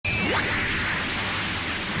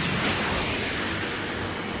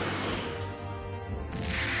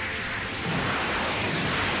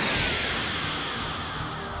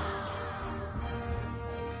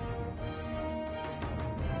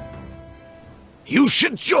You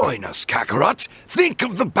should join us, Kakarot. Think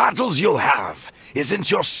of the battles you'll have.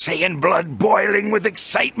 Isn't your Saiyan blood boiling with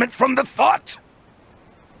excitement from the thought?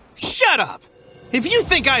 Shut up! If you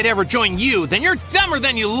think I'd ever join you, then you're dumber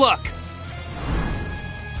than you look!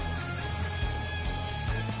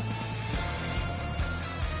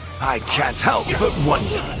 I can't help but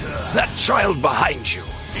wonder. That child behind you,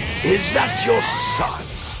 is that your son?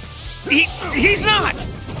 He's not!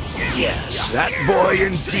 Yes, that boy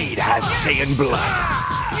indeed has Saiyan blood.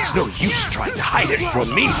 It's no use trying to hide it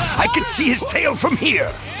from me. I can see his tail from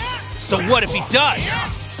here. So what if he does?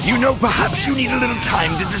 You know, perhaps you need a little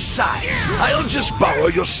time to decide. I'll just borrow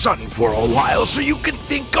your son for a while so you can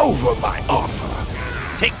think over my offer.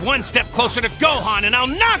 Take one step closer to Gohan and I'll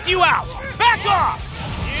knock you out! Back off!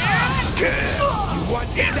 You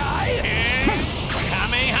want to die?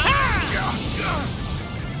 Kamehameha!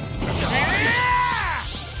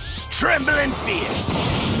 Tremble in fear.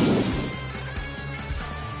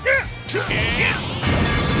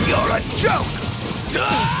 You're a joke.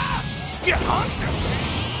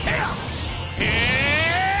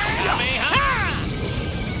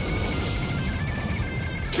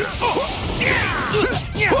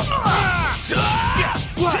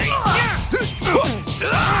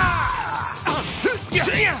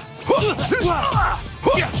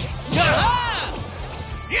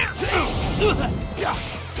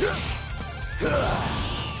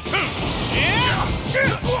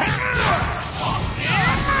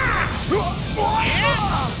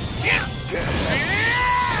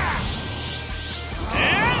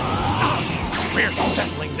 We're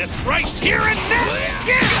settling this right here and now!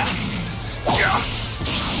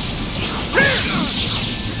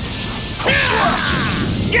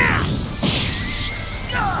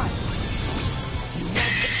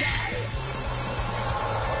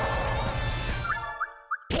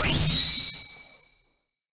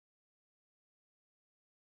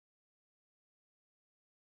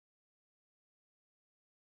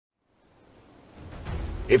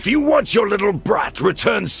 If you want your little brat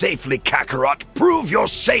returned safely, Kakarot, prove your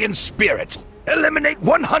Saiyan spirit. Eliminate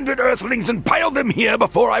 100 Earthlings and pile them here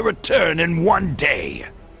before I return in one day.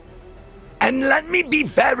 And let me be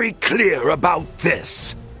very clear about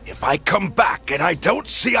this. If I come back and I don't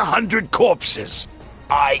see 100 corpses,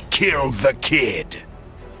 I killed the kid.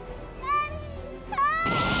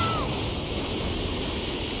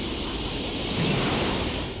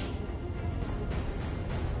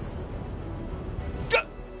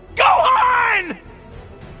 Gohan!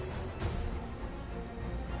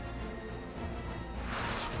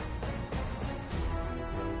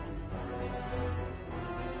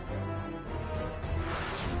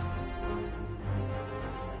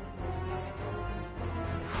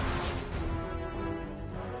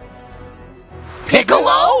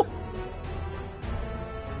 Piccolo?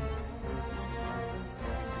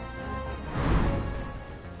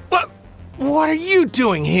 What are you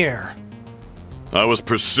doing here? I was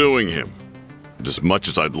pursuing him. And as much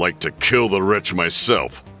as I'd like to kill the wretch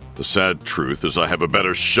myself, the sad truth is I have a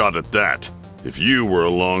better shot at that if you were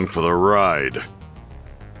along for the ride.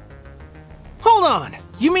 Hold on,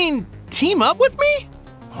 you mean team up with me?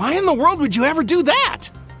 Why in the world would you ever do that?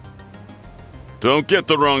 Don't get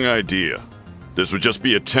the wrong idea. This would just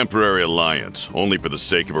be a temporary alliance, only for the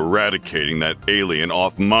sake of eradicating that alien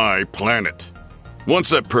off my planet. Once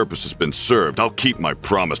that purpose has been served, I'll keep my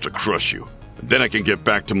promise to crush you. And then I can get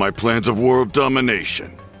back to my plans of world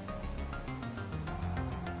domination.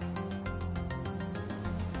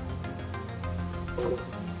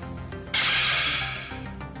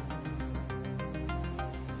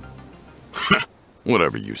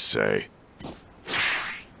 Whatever you say.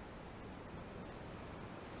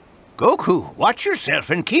 Goku, watch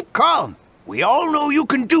yourself and keep calm. We all know you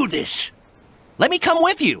can do this. Let me come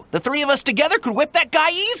with you. The three of us together could whip that guy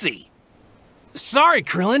easy. Sorry,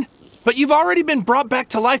 Krillin, but you've already been brought back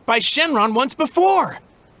to life by Shenron once before.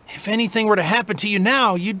 If anything were to happen to you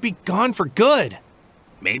now, you'd be gone for good.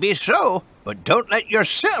 Maybe so, but don't let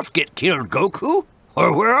yourself get killed, Goku,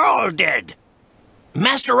 or we're all dead.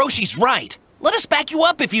 Master Roshi's right. Let us back you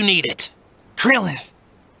up if you need it. Krillin,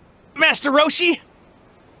 Master Roshi,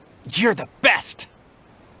 you're the best.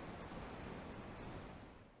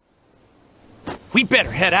 We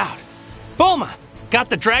better head out. Bulma, got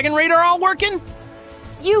the Dragon Radar all working?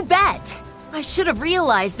 You bet! I should have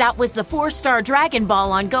realized that was the 4-star Dragon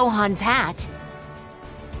Ball on Gohan's hat.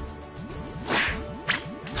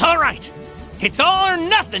 All right, It's all or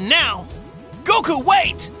nothing now! Goku,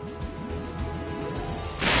 wait!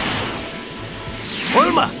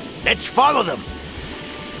 Bulma, let's follow them.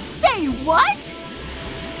 Say what?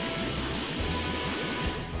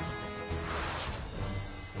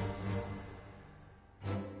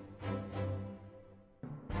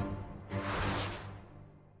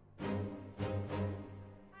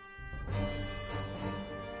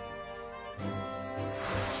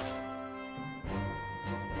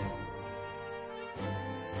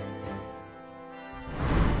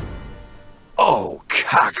 Oh,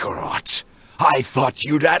 Kakarot. I thought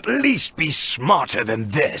you'd at least be smarter than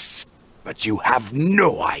this. But you have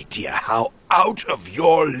no idea how out of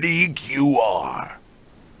your league you are.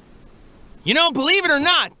 You know, believe it or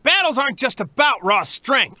not, battles aren't just about raw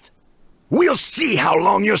strength. We'll see how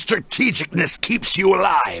long your strategicness keeps you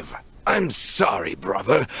alive. I'm sorry,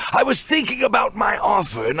 brother. I was thinking about my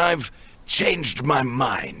offer and I've changed my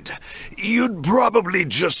mind. You'd probably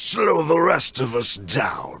just slow the rest of us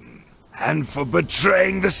down. And for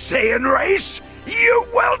betraying the Saiyan race, you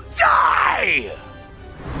will die!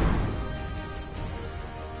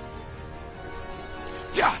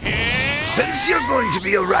 Since you're going to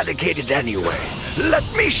be eradicated anyway, let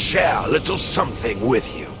me share a little something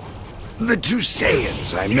with you. The two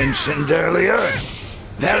Saiyans I mentioned earlier,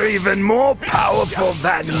 they're even more powerful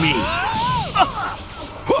than me.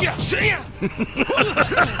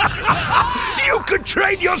 You could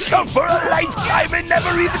train yourself for a lifetime and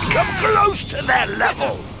never even come close to their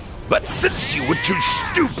level. But since you were too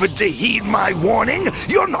stupid to heed my warning,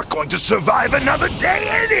 you're not going to survive another day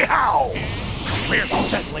anyhow! We're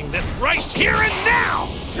settling this right here and now!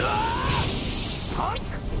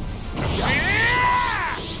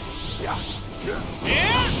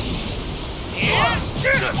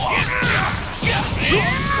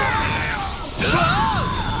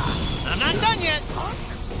 I'm not done yet!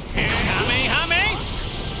 Hame!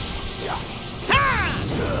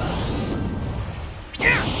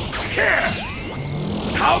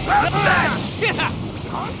 How about this?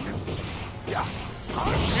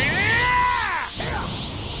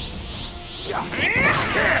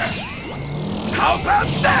 How about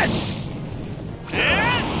this?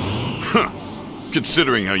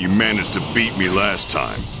 Considering how you managed to beat me last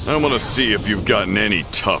time, I want to see if you've gotten any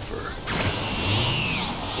tougher.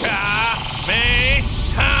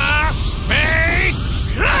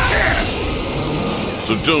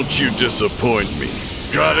 So don't you disappoint me.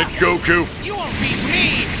 Got it, Goku? You won't beat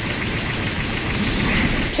me!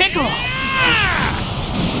 Piccolo!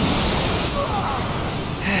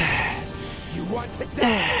 You want to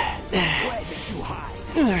die? Where did you hide?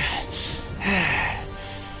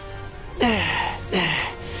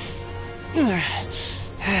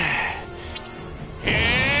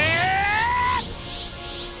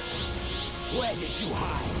 Where did you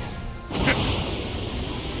hide?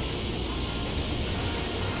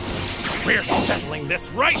 We're settling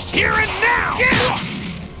this right here and now!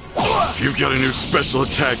 If you've got a new special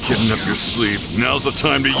attack hidden up your sleeve, now's the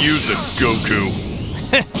time to use it, Goku.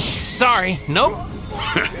 Sorry, nope.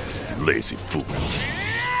 Lazy fool.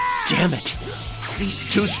 Damn it. He's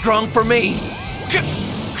too strong for me.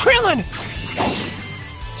 Krillin!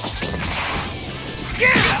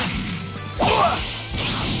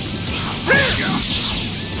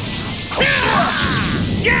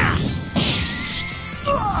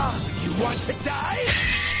 You want to die?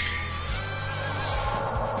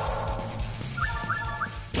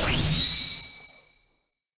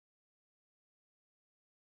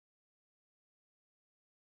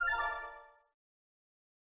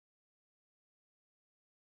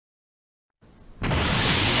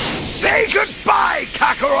 Say goodbye,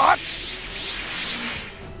 Kakarot!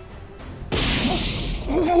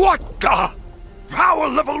 What the? Power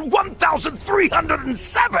level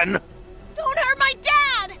 1,307? Don't hurt my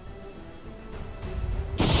dad!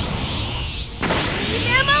 Leave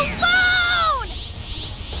him alone!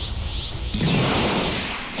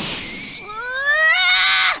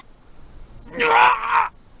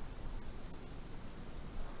 Ah!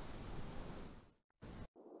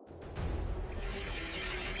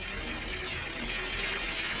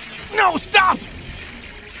 No, stop!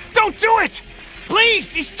 Don't do it!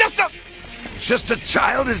 Please, he's just a... Just a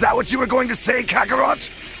child? Is that what you were going to say, Kakarot?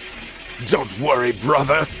 Don't worry,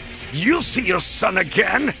 brother. You'll see your son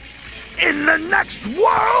again. In the next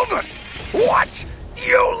world! What?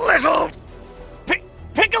 You little...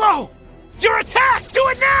 Piccolo! Your attack! Do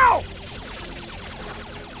it now!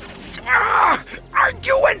 Are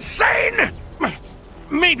you insane?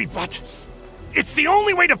 Maybe, but... It's the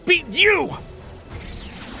only way to beat you!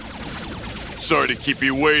 Sorry to keep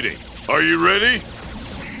you waiting. Are you ready?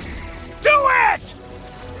 Do it!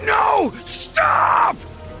 No! Stop!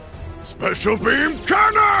 Special beam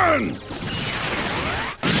cannon!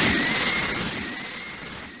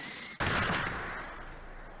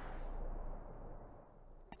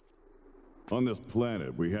 On this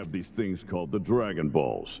planet, we have these things called the Dragon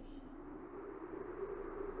Balls.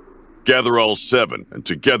 Gather all 7, and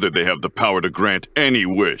together they have the power to grant any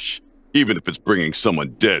wish, even if it's bringing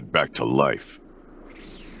someone dead back to life.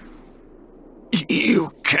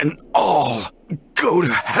 You can all go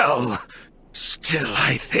to hell. Still,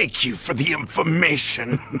 I thank you for the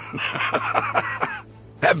information.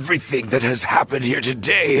 Everything that has happened here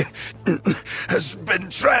today has been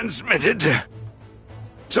transmitted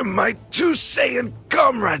to my 2 Saiyan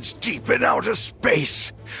comrades deep in outer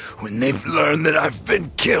space. When they've learned that I've been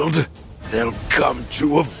killed, they'll come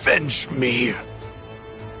to avenge me.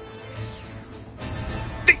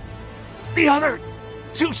 The other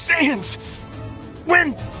 2 Saiyans!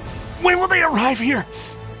 When will they arrive here?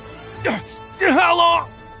 How long?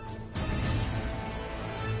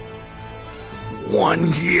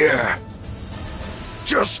 1 year.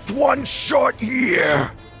 Just 1 short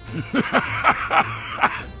year.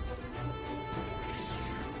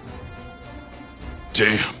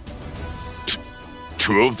 Damn.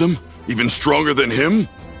 2 of them? Even stronger than him?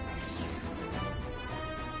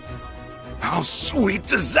 How sweet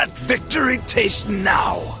does that victory taste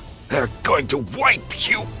now? They're going to wipe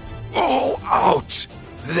you all out.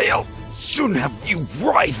 They'll soon have you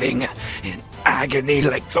writhing in agony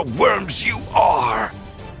like the worms you are.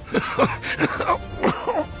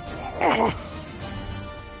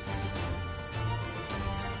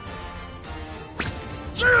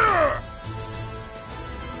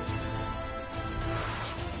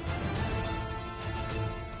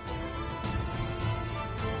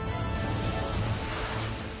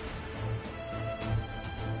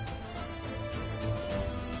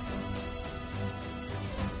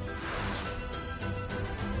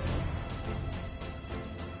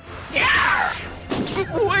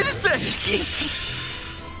 Wait a second!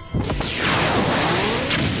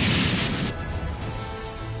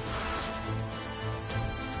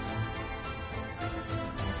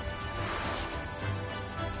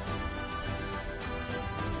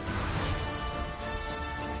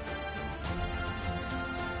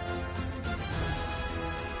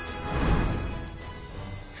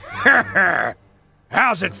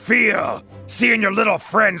 How's it feel, seeing your little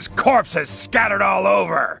friend's corpses scattered all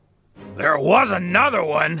over? There was another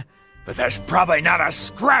one, but there's probably not a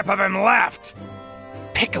scrap of him left.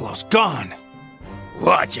 Piccolo's gone.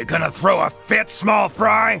 What, you gonna throw a fit, small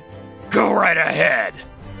fry? Go right ahead.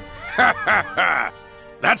 Ha ha ha!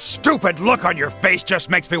 That stupid look on your face just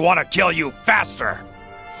makes me want to kill you faster.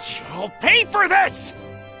 You'll pay for this!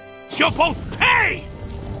 You'll both pay!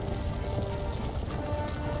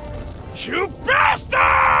 You bastards!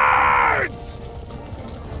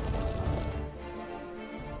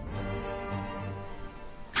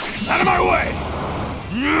 Out of my way!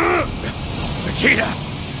 Vegeta,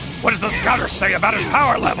 what does the scouter say about his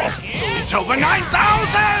power level? It's over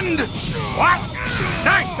 9,000! What?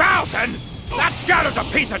 9,000? That scouter's a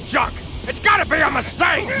piece of junk! It's gotta be a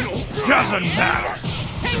mistake! Doesn't matter.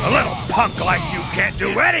 A little punk like you can't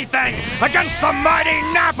do anything against the mighty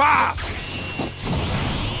Nappa!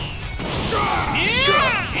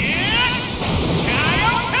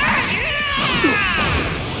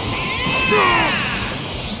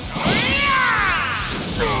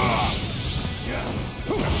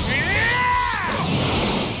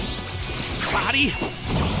 Body,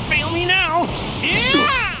 don't fail me now!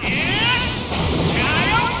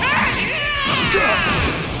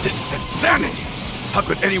 This is insanity! How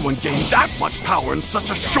could anyone gain that much power in such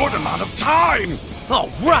a short amount of time? All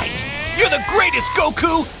right! You're the greatest,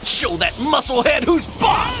 Goku! Show that musclehead who's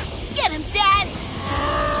boss! Get him, Dad!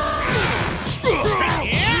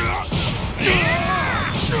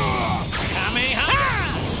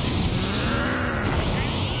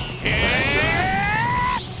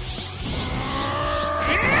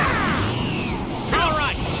 All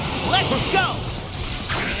right, let's go!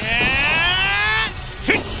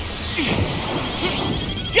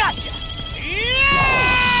 Gotcha!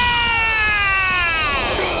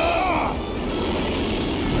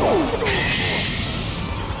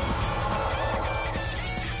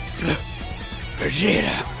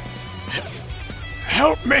 Vegeta,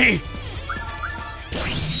 help me!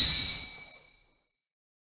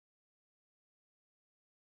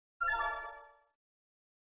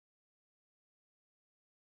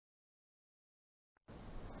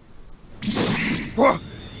 What?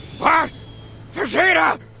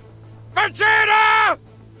 Vegeta! Vegeta!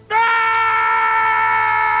 No!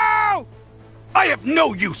 I have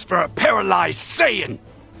no use for a paralyzed Saiyan.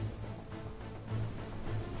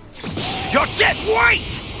 You're dead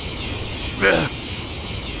weight!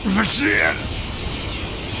 Vegeta!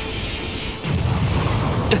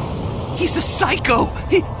 He's a psycho!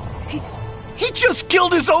 He just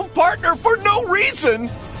killed his own partner for no reason!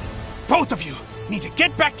 Both of you need to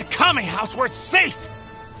get back to Kame House where it's safe!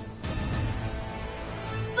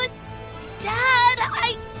 But, Dad,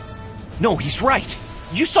 No, he's right.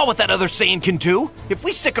 You saw what that other Saiyan can do. If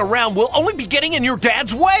we stick around, we'll only be getting in your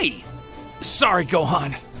dad's way. Sorry,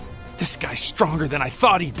 Gohan. This guy's stronger than I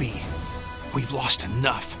thought he'd be. We've lost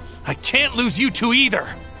enough. I can't lose you two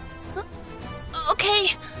either. Okay.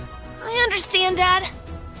 I understand, Dad.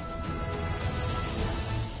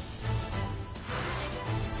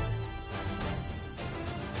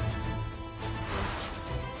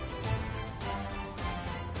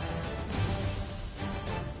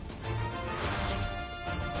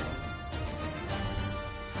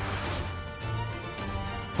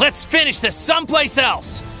 Let's finish this someplace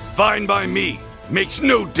else! Fine by me. Makes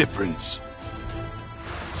no difference.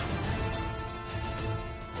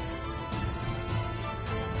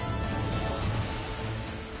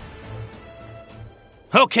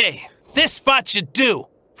 Okay, this spot should do.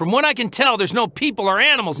 From what I can tell, there's no people or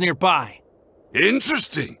animals nearby.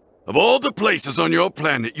 Interesting. Of all the places on your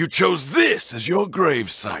planet, you chose this as your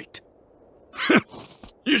grave site.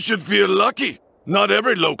 You should feel lucky. Not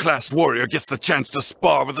every low-class warrior gets the chance to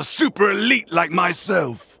spar with a super elite like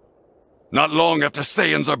myself. Not long after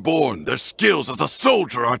Saiyans are born, their skills as a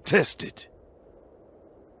soldier are tested.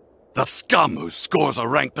 The scum whose scores are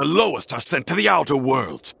ranked the lowest are sent to the outer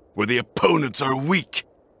worlds, where the opponents are weak,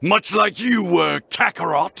 much like you were,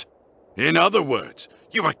 Kakarot. In other words,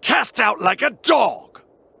 you were cast out like a dog.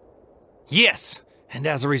 Yes, and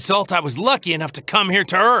as a result, I was lucky enough to come here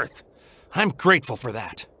to Earth. I'm grateful for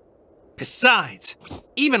that. Besides,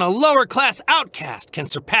 even a lower-class outcast can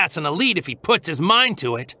surpass an elite if he puts his mind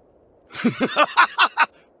to it.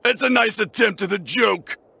 It's a nice attempt at a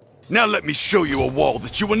joke. Now let me show you a wall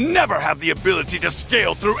that you will never have the ability to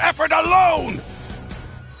scale through effort alone!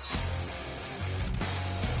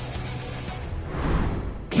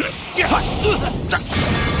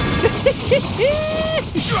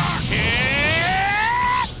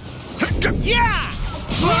 Yeah!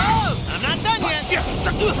 I'm not done yet!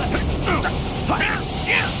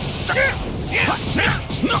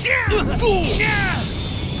 Fool!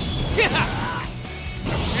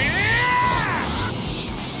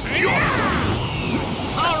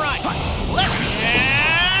 All right, let's...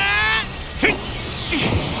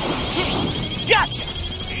 Gotcha!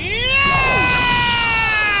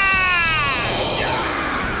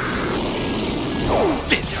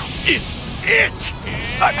 This is it!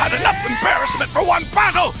 I've had enough embarrassment for one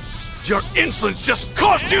battle! Your insolence just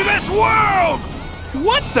cost you this world!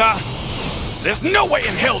 What the? There's no way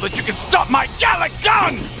in hell that you can stop my Gallic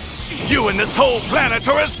gun! You and this whole planet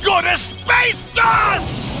are as good as space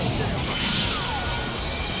dust!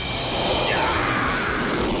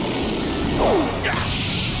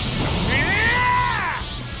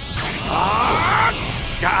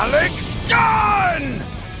 Gallic gun!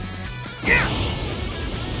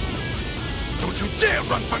 Don't you dare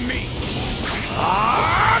run from me!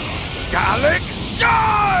 Gallic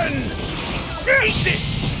gun! Eat this!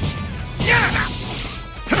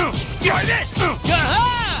 Try this!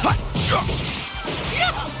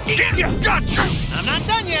 Gotcha! I'm not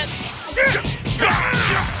done yet!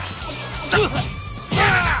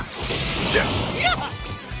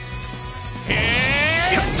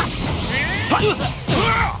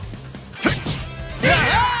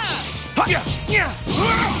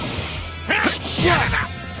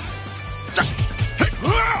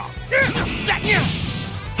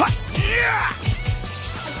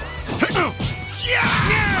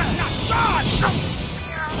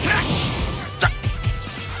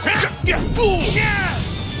 Fool!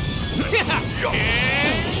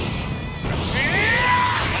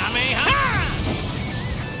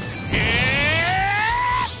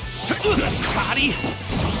 Body,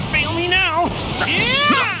 don't fail me now!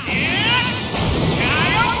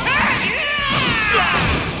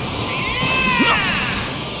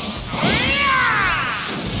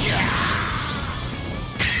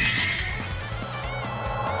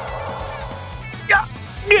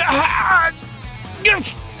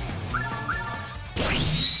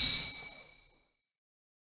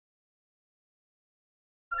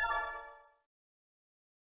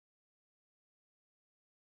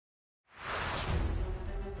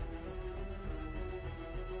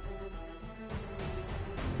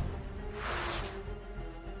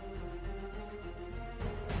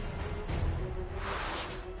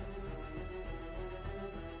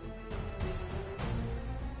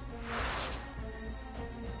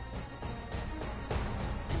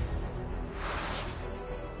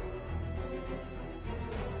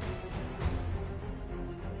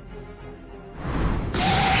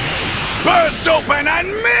 Burst open and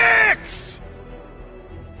mix!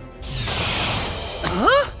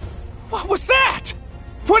 Huh? What was that?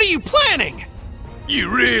 What are you planning? You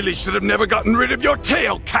really should have never gotten rid of your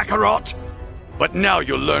tail, Kakarot. But now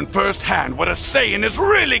you'll learn firsthand what a Saiyan is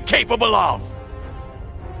really capable of.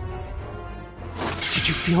 Did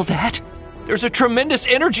you feel that? There's a tremendous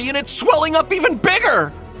energy and it's swelling up even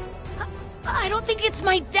bigger! I don't think it's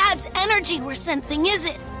my dad's energy we're sensing, is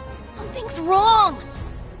it? Something's wrong.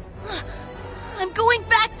 I'm going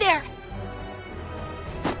back there.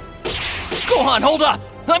 Gohan, hold up!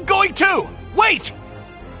 I'm going too! Wait!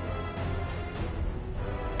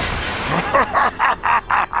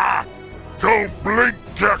 Don't blink,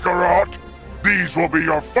 Kakarot! These will be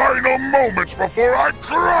your final moments before I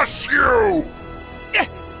crush you!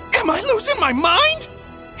 Am I losing my mind?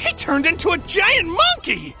 He turned into a giant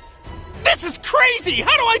monkey! This is crazy!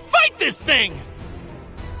 How do I fight this thing?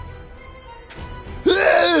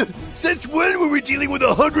 Since when were we dealing with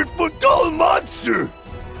a 100-foot-tall monster?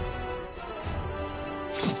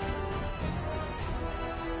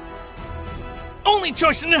 Only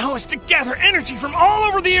choice now is to gather energy from all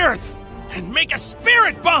over the Earth and make a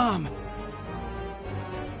spirit bomb!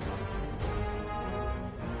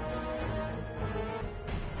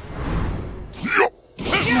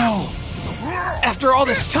 No! After all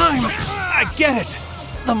this time, I get it!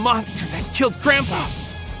 The monster that killed Grandpa,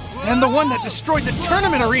 and the one that destroyed the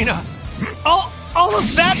tournament arena! All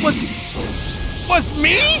of that was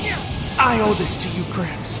me? I owe this to you,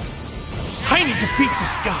 Gramps. I need to beat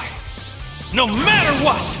this guy. No matter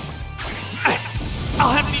what!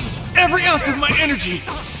 I'll have to use every ounce of my energy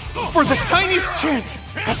for the tiniest chance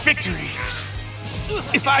at victory.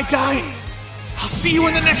 If I die, I'll see you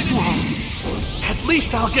in the next world. At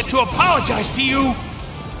least I'll get to apologize to you.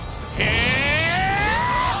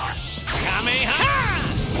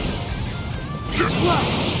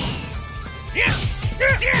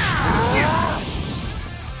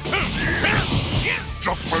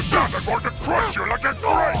 Just for that, I'm going to crush you like a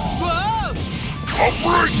grape! I'll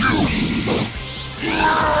break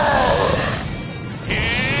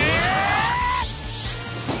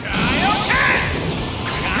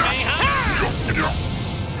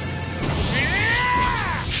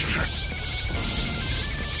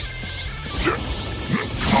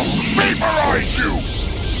I'll vaporize you!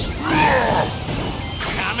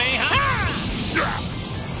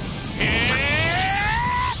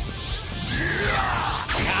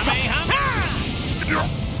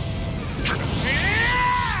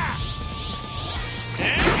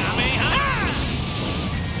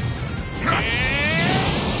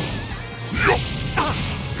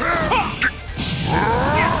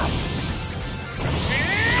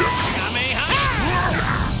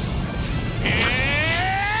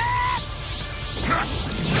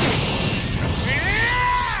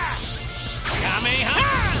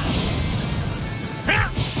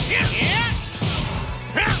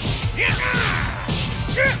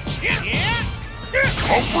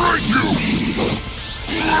 I'll break you!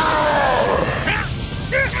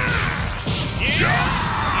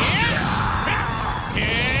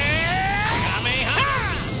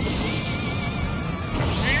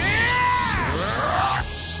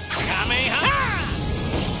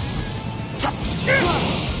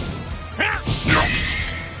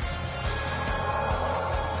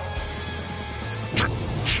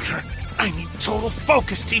 I need total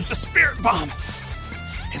focus to use the spirit bomb.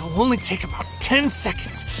 It'll only take about 10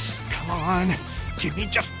 seconds. Come on, give me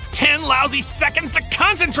just 10 lousy seconds to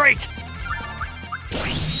concentrate!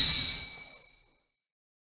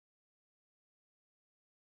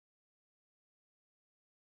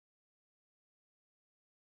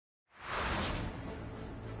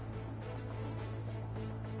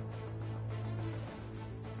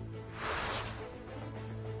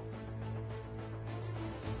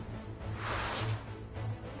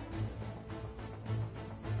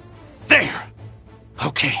 There!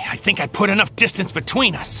 Okay, I think I put enough distance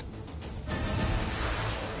between us.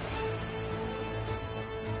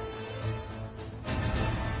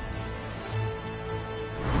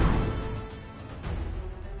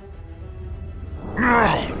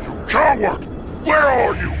 You coward! Where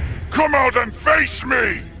are you? Come out and face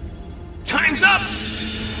me! Time's up!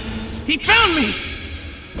 He found me!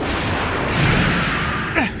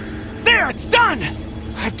 There, it's done!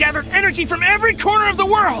 I've gathered energy from every corner of the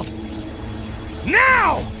world!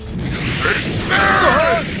 Now! Take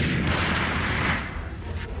this!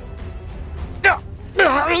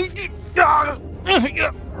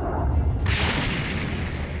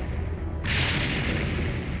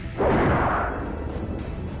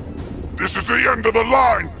 This is the end of the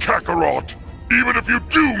line, Kakarot! Even if you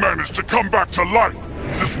do manage to come back to life,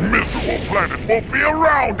 This miserable planet won't be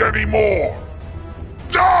around anymore!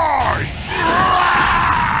 Die!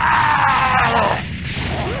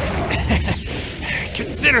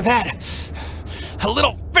 Consider that a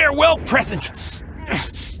little farewell present.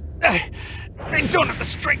 I don't have the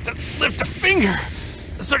strength to lift a finger,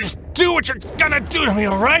 so just do what you're gonna do to me,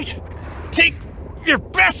 all right? Take your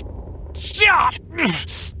best shot!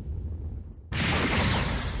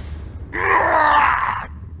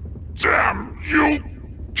 Damn you,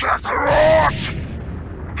 Kakarot!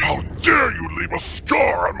 How dare you leave a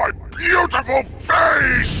scar on my beautiful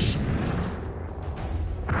face!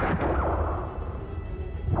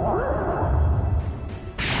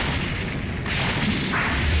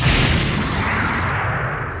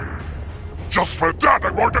 Just for that,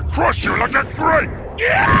 I'm going to crush you like a grape!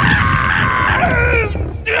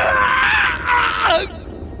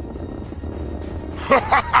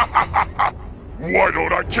 Why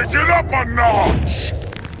don't I kick it up a notch?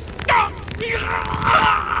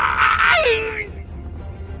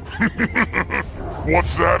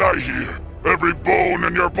 What's that I hear? Every bone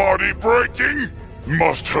in your body breaking?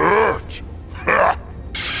 Must hurt. Ha!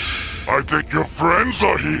 I think your friends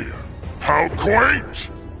are here. How quaint!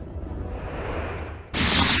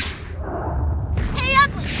 Hey,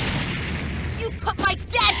 Ugly! You put my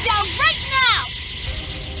dad down right now!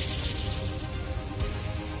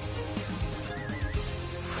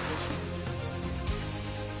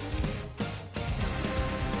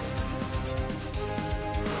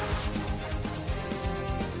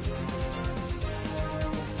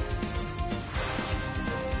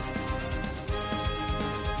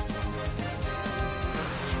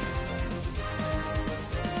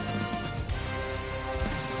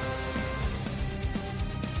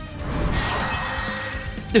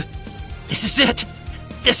 This is it!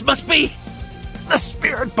 This must be the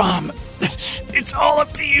spirit bomb! It's all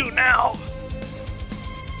up to you now!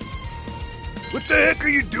 What the heck are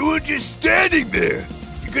you doing just standing there?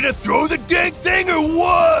 You gonna throw the dang thing or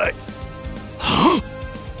what? Huh?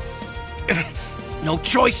 No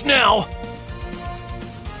choice now!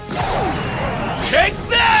 Take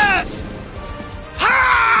this! Ha!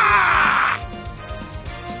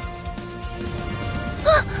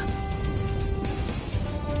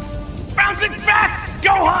 Bounce it back,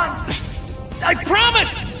 Gohan! I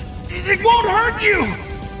promise! It won't hurt you!